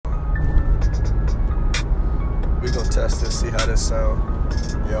test this, see how this sound.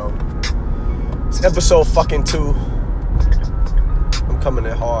 Yo, it's episode fucking 2. I'm coming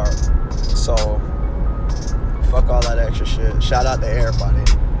in hard. So, fuck all that extra shit. Shout out to everybody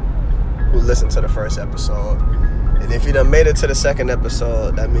who listened to the first episode. And if you done made it to the second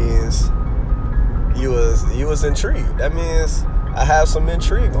episode, that means you was intrigued. That means I have some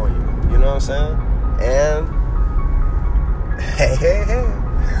intrigue on you. You know what I'm saying? And hey.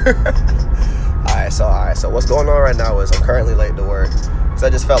 Alright, so what's going on right now is I'm currently late to work. So I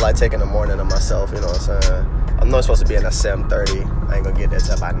just felt like taking the morning to myself, you know what I'm saying? I'm not supposed to be in at 7:30. I ain't gonna get there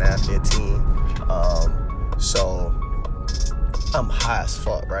till about 9:15. So I'm high as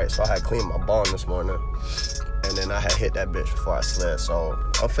fuck, right? So I had cleaned my bong this morning. And then I had hit that bitch before I slept. So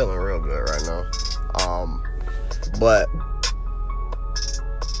I'm feeling real good right now. But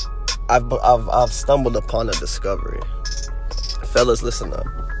I've stumbled upon a discovery. Fellas, listen up.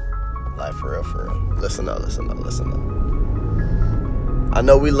 Like, for real. Listen up. I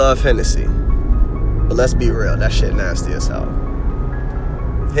know we love Hennessy, but let's be real. That shit nasty as hell.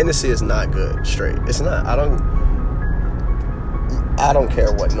 Hennessy is not good, straight. It's not. I don't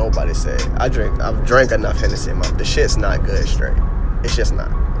care what nobody say. I've drank enough Hennessy. The shit's not good, straight. It's just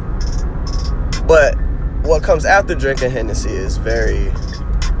not. But what comes after drinking Hennessy is very...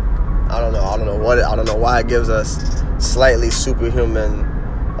 I don't know why it gives us slightly superhuman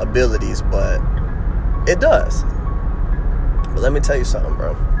abilities, but it does. But let me tell you something,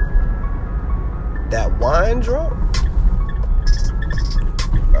 bro. That wine drunk,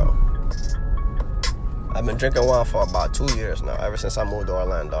 bro. I've been drinking wine for about 2 years now. Ever since I moved to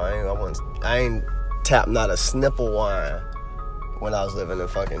Orlando, I ain't tapped not a snip of wine when I was living in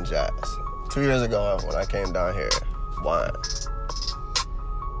fucking Jazz. 2 years ago, when I came down here, wine.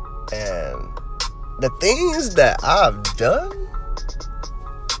 And the things that I've done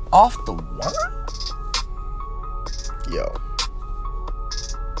off the wine, yo,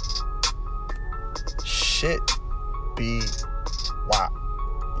 shit be wow.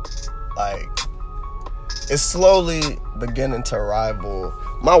 Like, it's slowly beginning to rival,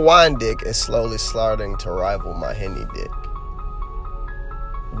 my wine dick is slowly starting to rival my Henny dick.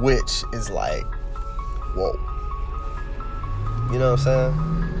 Which is like, whoa. You know what I'm saying?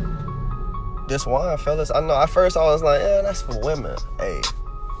 This wine, fellas, I know at first I was like, yeah, that's for women. Hey,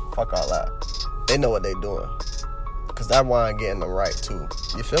 fuck all that. They know what they doing. Because that wine getting them right, too.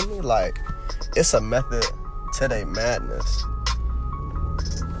 You feel me? Like, it's a method to their madness.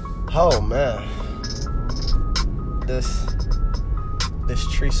 Oh, man. This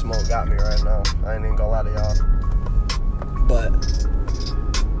tree smoke got me right now. I ain't even gonna lie to y'all. But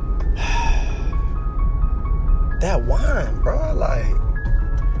that wine, bro, like,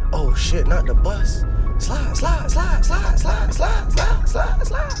 oh shit, not the bus. Slide.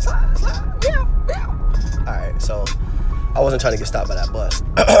 Yeah. Alright, so I wasn't trying to get stopped by that bus.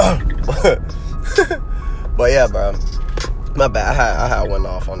 But yeah, bro. My bad. I had one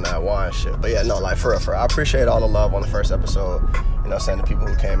off on that wine shit. But yeah, no, like for real. I appreciate all the love on the first episode. You know what I'm saying? The people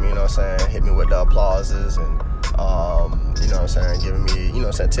who came, you know what I'm saying, hit me with the applauses and you know what I'm saying, giving me, you know what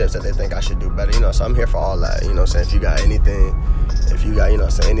I'm saying, tips that they think I should do better. You know, so I'm here for all that. You know what I'm saying? If you got anything, if you got, you know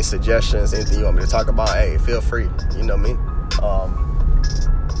what I'm saying, any suggestions, anything you want me to talk about, hey, feel free. You know me.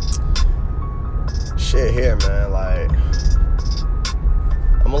 Shit here, man, like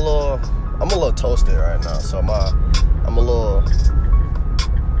I'm a little toasted right now, so I'm a little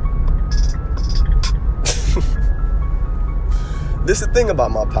this is the thing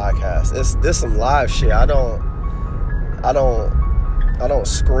about my podcast. This some live shit. I don't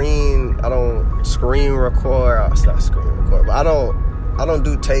screen record. It's not screen record, but I don't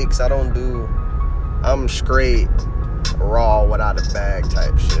do takes. I'm straight raw without a bag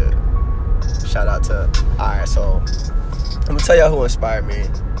type shit. Shout out to, alright, so I'm gonna tell y'all who inspired me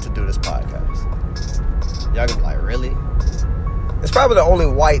to do this podcast. Y'all gonna be like, really? It's probably the only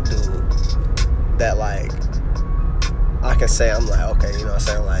white dude that, like, I can say I'm like, okay, you know what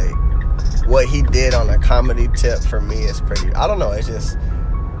I'm saying? Like, what he did on a comedy tip for me is pretty, I don't know, it's just,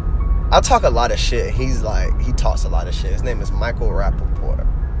 I talk a lot of shit. He talks a lot of shit. His name is Michael Rappaport.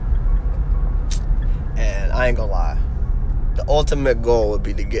 And I ain't gonna lie, the ultimate goal would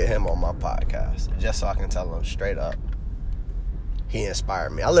be to get him on my podcast, just so I can tell him straight up, he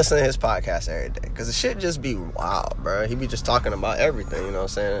inspired me. I listen to his podcast every day, because the shit just be wild, bro. He be just talking about everything, you know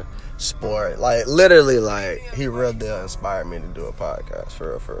what I'm saying? Sport. Like, literally, like, he real deal inspired me to do a podcast,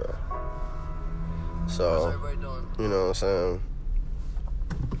 for real. So, you know what I'm saying?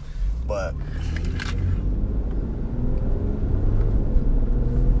 But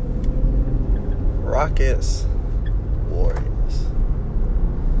Rockets, Warriors.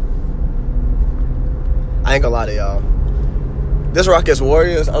 I ain't gonna lie to y'all. This Rockets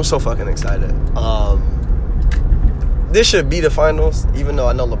Warriors, I'm so fucking excited. This should be the finals, even though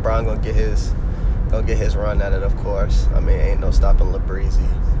I know LeBron gonna get his run at it, of course. I mean, ain't no stopping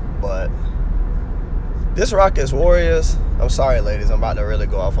LeBreezy. But this Rockets Warriors, I'm sorry, ladies, I'm about to really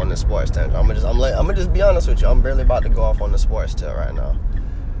go off on this sports tangent. I'm gonna just be honest with you. I'm really about to go off on the sports tip right now.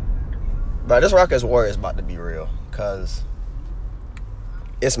 But this Rockets Warriors about to be real, cause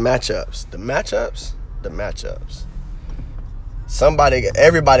it's matchups. The matchups.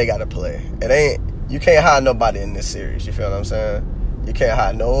 Everybody got to play. You can't hide nobody in this series. You feel what I'm saying? You can't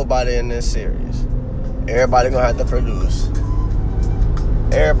hide nobody in this series. Everybody gonna have to produce.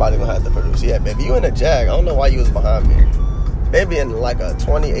 Yeah, baby, you in a Jag. I don't know why you was behind me. Maybe in like a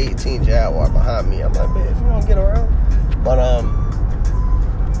 2018 Jaguar behind me. I'm like, babe, if you don't get around. But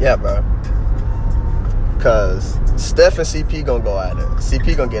yeah, bro. Cause Steph and CP gonna go at it.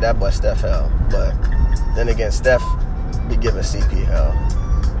 CP gonna get that boy Steph hell. But then again, Steph be giving CP hell.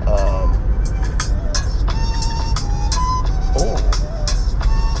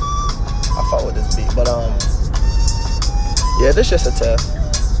 I fuck with this beat, but yeah, this just a test.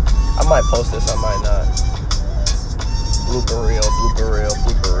 I might post this, I might not. Blooper reel.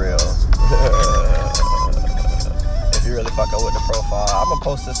 If you really fucking with the profile, I'm gonna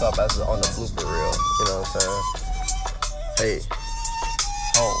post this up as on the blooper reel. You know what I'm saying?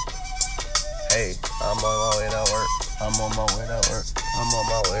 Hey, I'm on my way to work.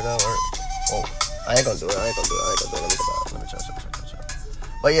 Oh, I ain't gonna do it. Let me go back. Let me try.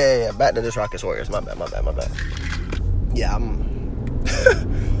 But yeah. Back to this Rockets Warriors. My bad. Yeah, I'm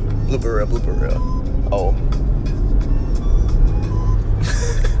blooper reel. Oh.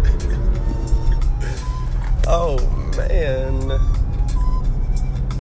 Oh man.